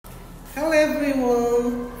Hello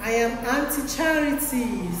everyone, I am Auntie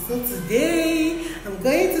Charity. So today I'm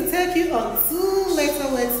going to take you on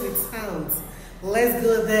 2-letter words with sounds. Let's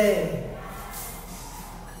go there.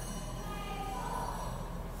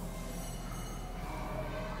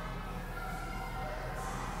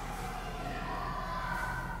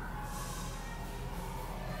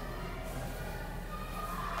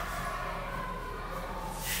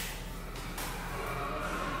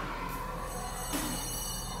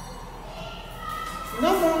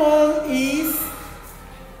 Number one is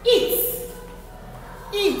eat.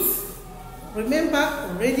 Eat. Remember,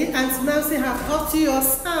 already Auntie Nancy have taught you your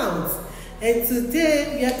sounds. And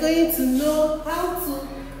today we are going to know how to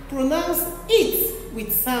pronounce it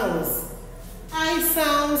with sounds. I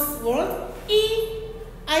sounds what? E.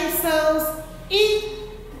 I sounds E.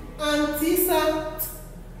 And T sounds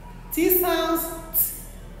T. T sounds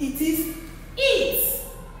T. It is eat.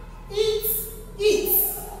 Eat. Eat.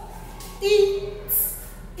 Eat.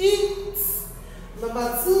 Eat.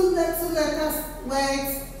 Number two letters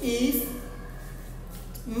words is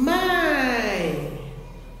my.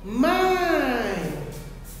 My.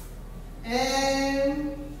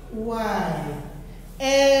 M-Y.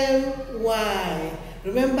 M-Y.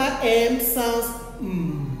 Remember M sounds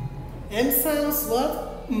M sounds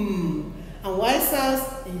what? And Y sounds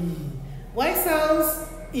E. Y sounds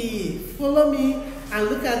E. Follow me and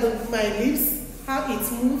look at my lips, how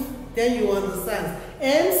it moves, then you understand.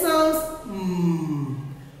 M sounds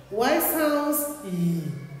Y sounds E.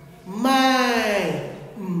 My.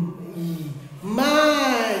 E.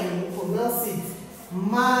 My. You pronounce it.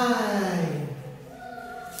 My.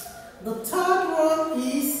 The third one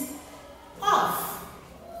is off.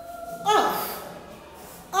 Off.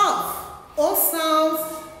 Off. O sounds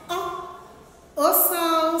up. O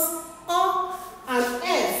sounds up. And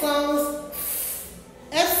F sounds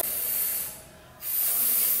F.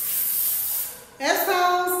 F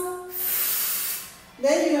sounds.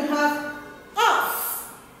 Then you have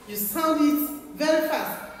off. You sound it very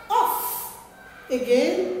fast. Off.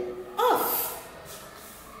 Again. Off.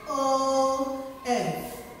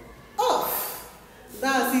 O-F. Off.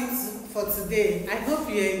 That's it for today. I hope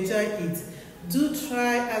you enjoy it. Do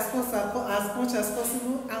try as much as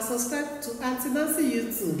possible and subscribe to Auntie Nancy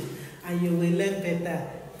YouTube and you will learn better.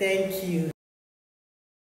 Thank you.